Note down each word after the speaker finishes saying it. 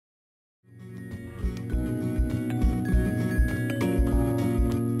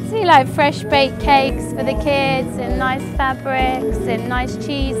like fresh baked cakes for the kids and nice fabrics and nice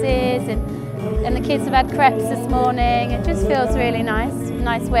cheeses, and the kids have had crepes this morning. It just feels really nice.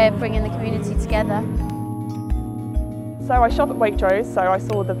 Nice way of bringing the community together. So I shop at Waitrose, so I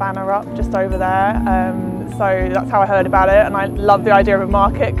saw the banner up just over there. So that's how I heard about it, and I love the idea of a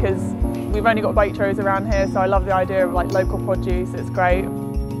market because we've only got Waitrose around here, so I love the idea of like local produce. It's great.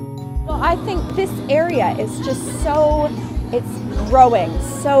 Well, I think this area is just it's growing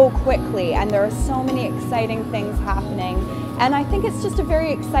so quickly, and there are so many exciting things happening. And I think it's just a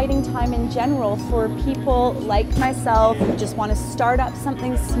very exciting time in general for people like myself who just want to start up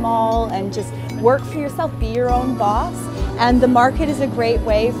something small and just work for yourself, be your own boss. And the market is a great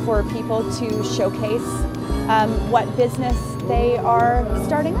way for people to showcase what business they are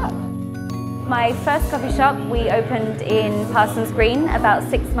starting up. My first coffee shop we opened in Parsons Green about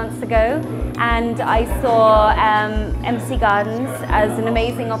 6 months ago, and I saw MC Gardens as an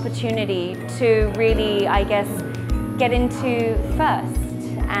amazing opportunity to really, I guess, get into first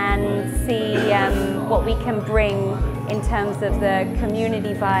and see what we can bring in terms of the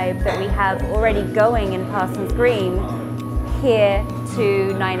community vibe that we have already going in Parsons Green here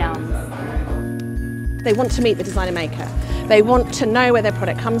to 9 Elms. They want to meet the designer maker. They want to know where their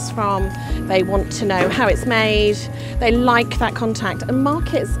product comes from. They want to know how it's made. They like that contact. And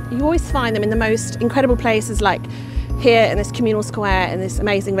markets, you always find them in the most incredible places, like here in this communal square in this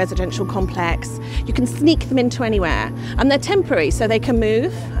amazing residential complex. You can sneak them into anywhere, and they're temporary, so they can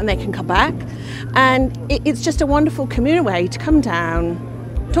move and they can come back. And it's just a wonderful communal way to come down,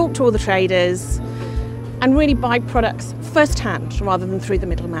 talk to all the traders, and really buy products firsthand rather than through the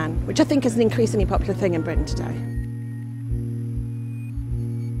middleman, which I think is an increasingly popular thing in Britain today.